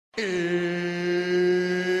It's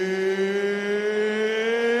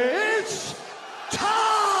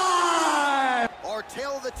time! Our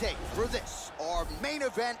tale of the tape for this, our main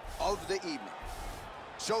event of the evening.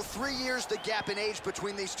 So 3 years the gap in age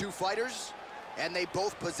between these two fighters, and they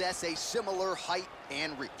both possess a similar height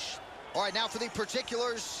and reach. All right, now for the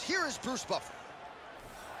particulars, here is Bruce Buffer.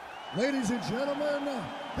 Ladies and gentlemen,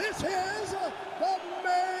 this is the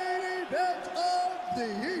main event of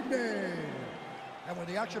the evening. And when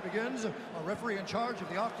the action begins, our referee in charge of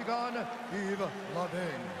the Octagon, Yves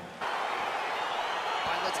Lavigne. All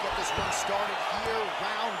right, let's get this one started here.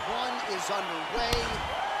 Round one is underway.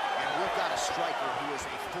 And we've got a striker who is a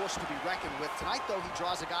force to be reckoned with. Tonight, though, he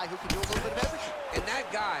draws a guy who can do a little bit of everything. And that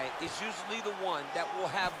guy is usually the one that will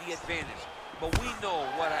have the advantage. But we know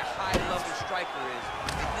what a high-level striker is.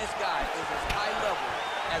 And this guy is as high level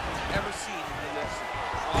as we've ever seen in the UFC.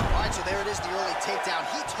 All right, so there it is, the early takedown.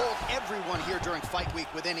 He told everyone here during fight week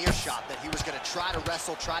within earshot that he was going to try to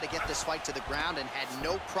wrestle, try to get this fight to the ground, and had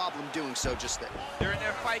no problem doing so just there. During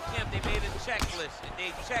their fight camp, they made a checklist, and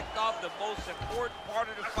they checked off the most important part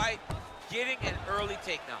of the fight, getting an early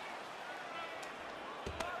takedown.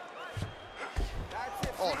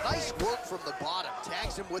 Oh, nice work from the bottom.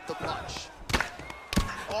 Tags him with the punch.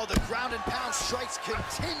 Oh, the ground and pound strikes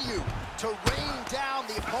continue to rain down.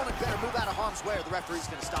 The opponent better move out of harm's way or the referee's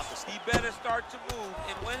going to stop this. He better start to move,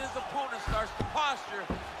 and when his opponent starts to posture,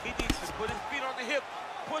 he needs to put his feet on the hip,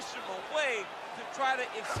 push him away to try to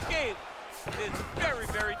escape this very,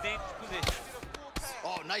 very dangerous position.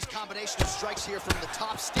 Oh, nice combination of strikes here from the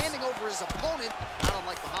top, standing over his opponent. Not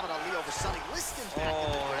unlike Muhammad Ali over Sonny Liston.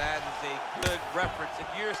 Oh, that is a good reference. If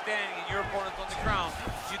you're standing and your opponent's on the ground,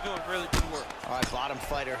 you're doing really good work. All right, bottom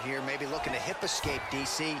fighter here, maybe looking to hip escape,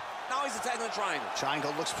 DC. Now he's attacking the triangle.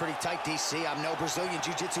 Triangle looks pretty tight, DC. I'm no Brazilian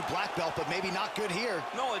Jiu-Jitsu black belt, but maybe not good here.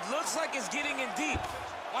 No, it looks like it's getting in deep.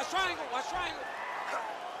 Watch triangle, watch triangle.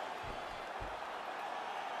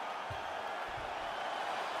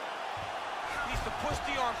 Needs to push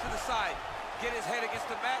the arm to the side, get his head against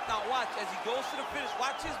the mat. Now watch, as he goes to the finish,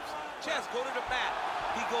 watch his chest go to the mat.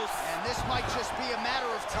 He goes. And this might just be a matter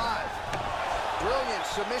of time. Brilliant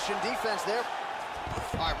submission defense there.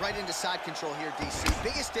 All right, right into side control here, DC.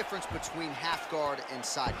 Biggest difference between half guard and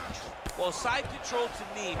side control? Well, side control to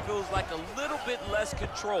me feels like a little bit less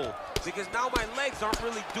control because now my legs aren't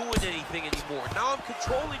really doing anything anymore. Now I'm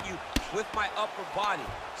controlling you with my upper body.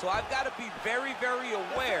 So I've got to be very, very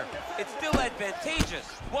aware. It's still advantageous,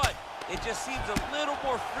 but it just seems a little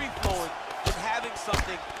more free-flowing than having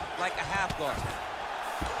something like a half guard.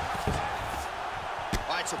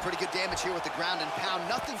 All right, so pretty good damage here with the ground and pound.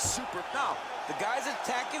 Nothing super. Now, the guy's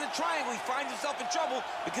attacking the triangle. He finds himself in trouble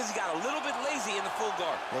because he got a little bit lazy in the full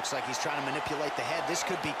guard. Looks like he's trying to manipulate the head. This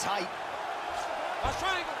could be tight. Watch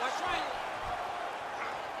triangle, watch triangle.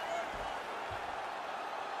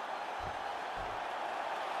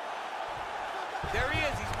 There he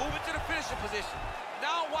is. He's moving to the finishing position.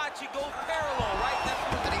 Now watch, he goes parallel, right?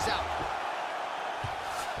 And he's out.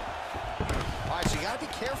 All right, so you got to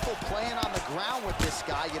be careful playing on the ground with this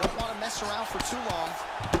guy. You don't want to mess around for too long.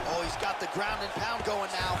 Oh, he's got the ground and pound going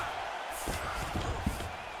now.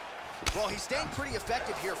 Well, he's staying pretty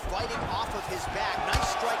effective here, fighting off of his back. Nice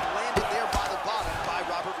strike landed there by the bottom by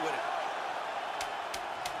Robert Whittaker.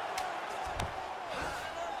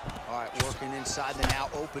 All right, working inside the now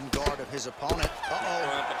open guard of his opponent.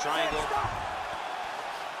 The triangle.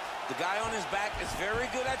 The guy on his back is very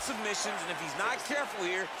good at submissions, and if he's not careful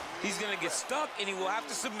here, he's going to get stuck, and he will have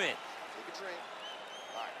to submit. Take a drink.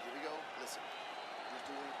 All right, here we go. Listen,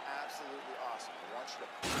 you're doing absolutely awesome. I want you to...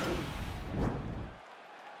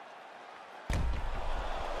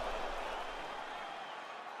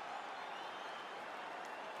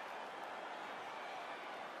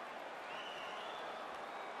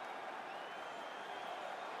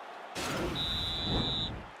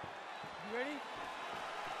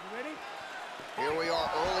 Here we are,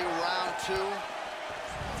 early round two.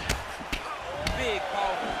 Big,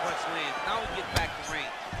 powerful punch lands. Now we get back to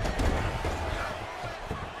range.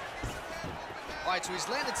 All right, so he's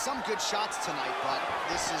landed some good shots tonight, but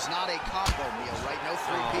this is not a combo meal, right? No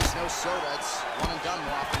three-piece, no soda. It's one and done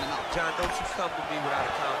more often than not. John, don't you come to me without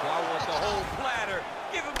a combo. I want the whole platter.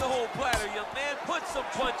 Give him the whole platter, young man. Put some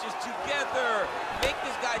punches together. Make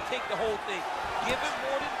this guy take the whole thing. Give him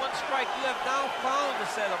more than one strike. You have now found the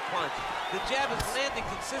setup punch. The jab is landing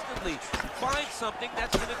consistently. Find something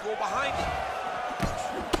that's going to go behind it.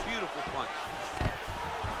 Beautiful punch.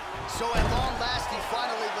 So at long last, he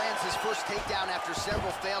finally lands his first takedown after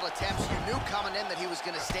several failed attempts. You knew coming in that he was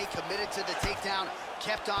going to stay committed to the takedown,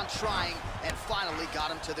 kept on trying, and finally got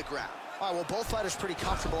him to the ground. All right, well, both fighters pretty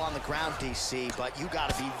comfortable on the ground, DC, but you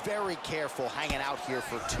got to be very careful hanging out here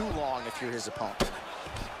for too long if you're his opponent.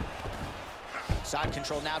 Side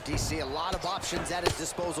control now, DC. A lot of options at his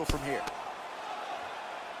disposal from here.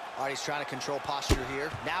 All right, he's trying to control posture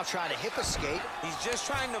here. Now trying to hip escape. He's just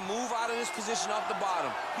trying to move out of this position off the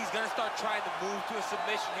bottom. He's going to start trying to move to a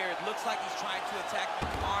submission here. It looks like he's trying to attack the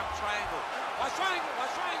arm triangle. Watch triangle,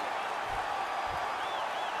 watch triangle.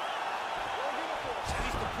 He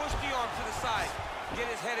needs to push the arm to the side. Get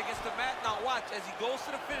his head against the mat. Now watch, as he goes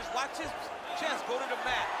to the finish, watch his chest go to the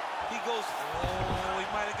mat. He goes, oh, he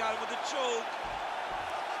might have got him with a choke.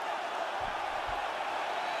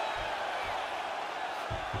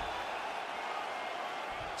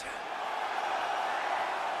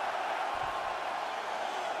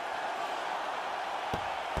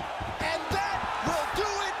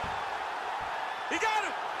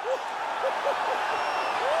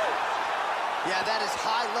 Yeah, that is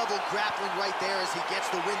high-level grappling right there as he gets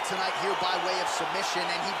the win tonight here by way of submission,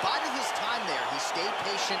 and he bided his time there. He stayed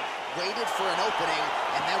patient, waited for an opening,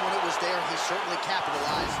 and then when it was there, he certainly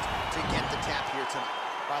capitalized to get the tap here tonight.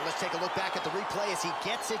 All right, let's take a look back at the replay as he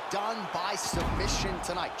gets it done by submission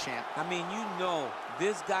tonight, champ. I mean, you know,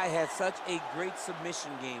 this guy has such a great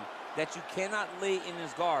submission game that you cannot lay in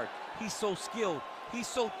his guard. He's so skilled, he's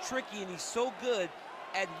so tricky, and he's so good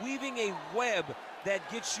at weaving a web that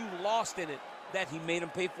gets you lost in it, that he made him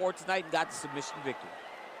pay for it tonight and got the submission victory.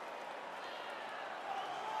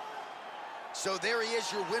 So there he is,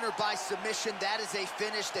 your winner by submission. That is a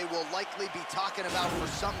finish they will likely be talking about for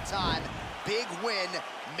some time. Big win,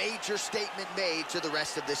 major statement made to the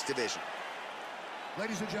rest of this division.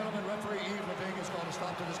 Ladies and gentlemen, referee Whittaker has called a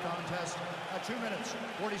stop to this contest at 2 minutes,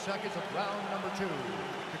 40 seconds of round number 2.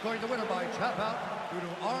 Declaring the winner by tap out due to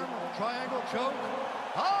arm triangle choke,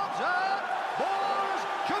 Khamzat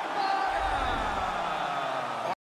Chimaev.